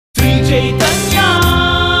Chaitanya,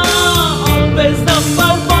 always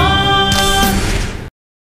number one.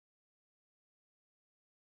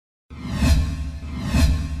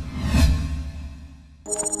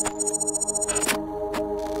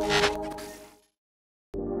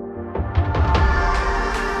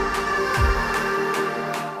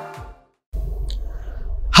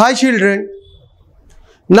 Hi children,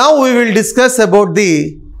 now we will discuss about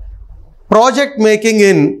the project making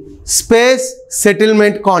in space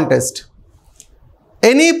settlement contest.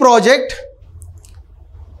 Any project,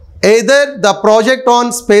 either the project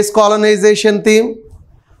on space colonization theme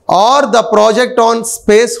or the project on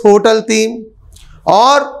space hotel theme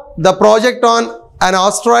or the project on an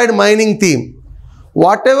asteroid mining theme,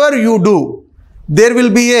 whatever you do, there will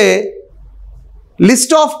be a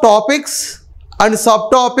list of topics and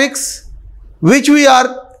subtopics which we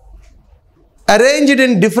are arranged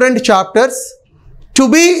in different chapters to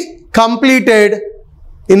be completed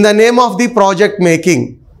in the name of the project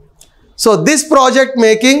making. So this project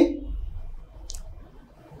making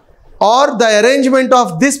or the arrangement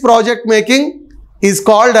of this project making is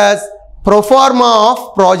called as proforma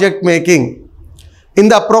of project making. In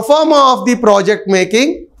the proforma of the project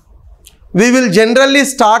making, we will generally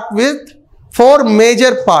start with 4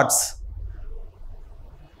 major parts.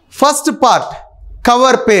 First part,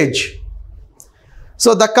 cover page.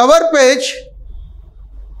 So the cover page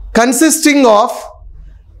consisting of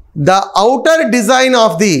the outer design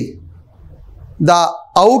of the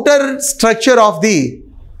outer structure of the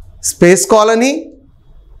space colony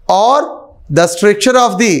or the structure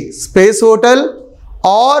of the space hotel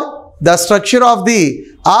or the structure of the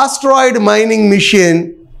asteroid mining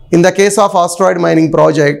mission in the case of asteroid mining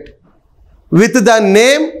project, with the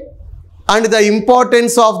name and the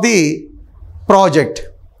importance of the project.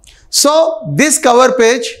 So this cover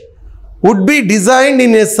page would be designed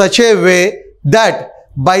in such a way that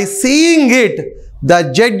by seeing it,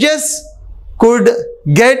 the judges could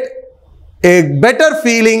get a better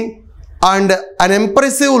feeling and an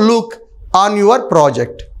impressive look on your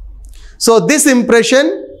project. So this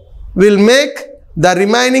impression will make the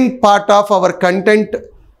remaining part of our content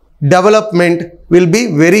development will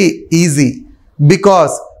be very easy,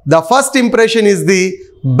 because the first impression is the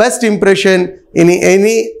best impression in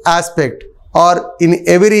any aspect or in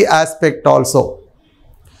every aspect also.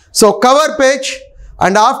 So cover page,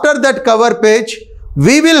 and after that cover page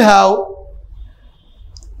we will have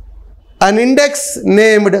an index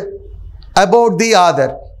named about the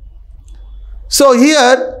author. So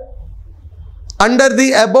here under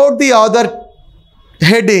the about the author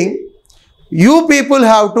heading, you people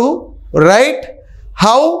have to write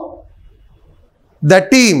how the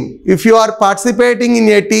team, if you are participating in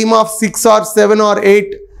a team of 6 or 7 or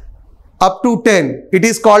 8 up to 10, it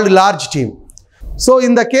is called large team. So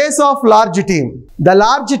in the case of large team, the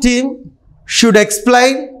large team should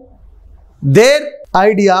explain their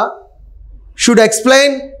idea, should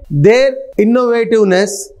explain their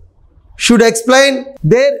innovativeness, should explain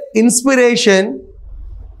their inspiration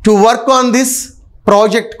to work on this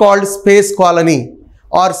project called space colony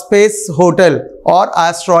or space hotel or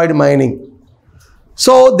asteroid mining.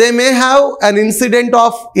 So they may have an incident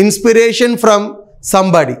of inspiration from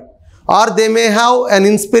somebody, or they may have an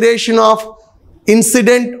inspiration of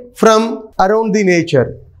incident from around the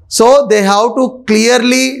nature. So they have to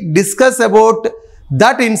clearly discuss about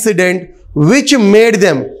that incident which made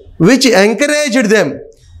them, which encouraged them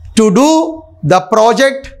to do the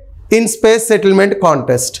project in space settlement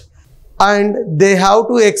contest. And they have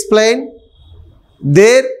to explain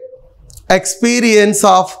their experience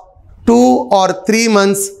of 2 or 3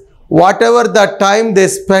 months, whatever the time they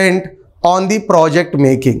spent on the project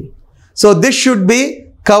making. So this should be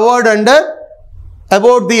covered under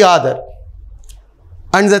about the author.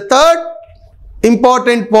 And the third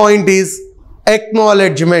important point is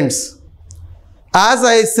acknowledgements. As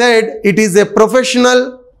I said, it is a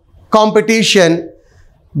professional competition.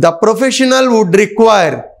 The professional would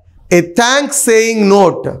require a thanks saying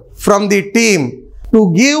note from the team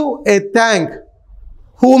to give a thank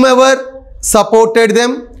whomever supported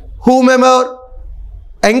them, whomever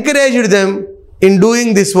encouraged them in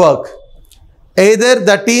doing this work. Either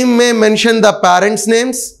the team may mention the parents'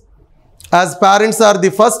 names, as parents are the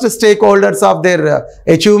first stakeholders of their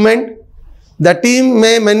achievement. The team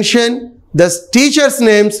may mention the teachers'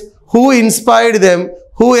 names, who inspired them,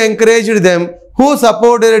 who encouraged them, who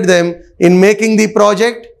supported them in making the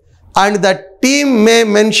project. And the team may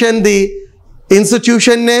mention the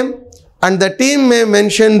institution name, and the team may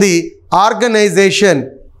mention the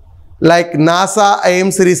organization like NASA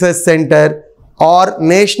Ames Research Center or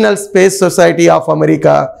National Space Society of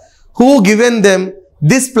America, who given them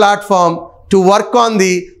this platform to work on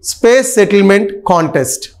the space settlement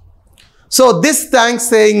contest. So this thanks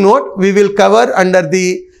saying note we will cover under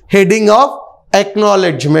the heading of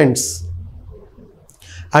acknowledgements.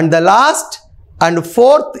 And the last and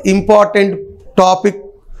fourth important topic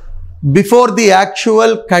before the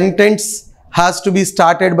actual contents has to be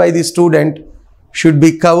started by the student should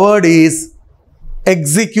be covered is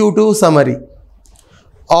executive summary,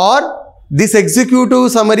 or this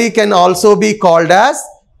executive summary can also be called as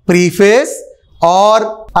preface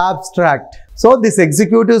or abstract. So this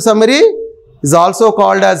executive summary is also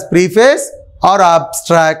called as preface or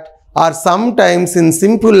abstract, or sometimes in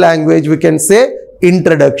simple language we can say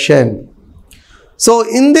introduction. So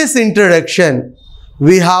in this introduction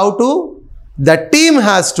we have to, the team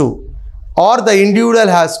has to or the individual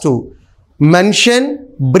has to mention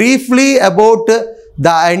briefly about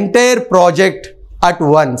the entire project at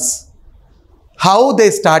once. How they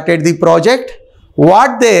started the project,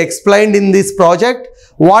 what they explained in this project,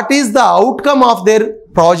 what is the outcome of their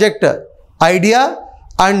project idea,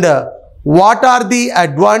 and what are the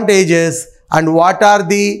advantages and what are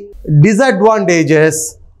the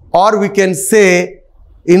disadvantages, or we can say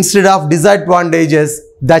instead of disadvantages,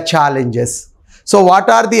 the challenges. So what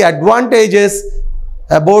are the advantages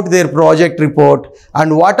about their project report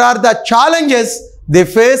and what are the challenges they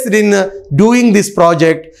faced in doing this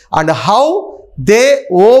project, and how they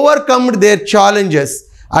overcome their challenges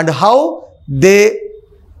and how they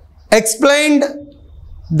explained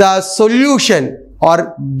the solution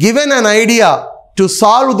or given an idea to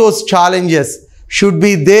solve those challenges should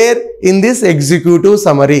be there in this executive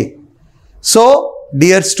summary. So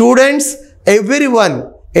dear students,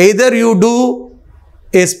 everyone, either you do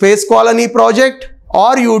a space colony project,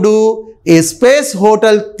 or you do a space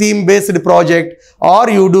hotel theme based project, or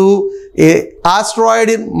you do a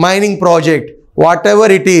asteroid mining project, whatever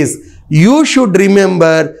it is, you should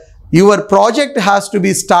remember your project has to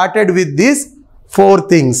be started with these four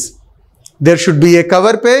things. There should be a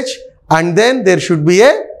cover page, and then there should be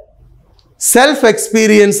a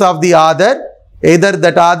self-experience of the author. Either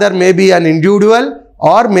that author may be an individual,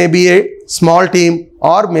 or maybe a small team,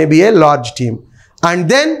 or maybe a large team. And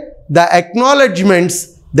then the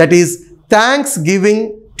acknowledgements, that is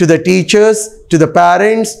thanksgiving to the teachers, to the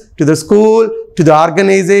parents, to the school, to the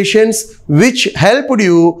organizations which helped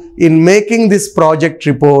you in making this project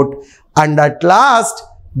report. And at last,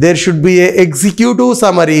 there should be an executive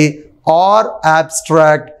summary or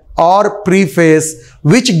abstract or preface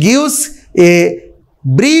which gives a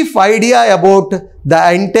brief idea about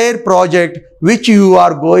the entire project which you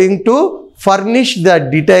are going to furnish the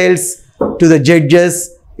details to the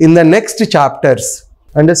judges in the next chapters.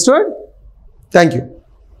 Understood? Thank you.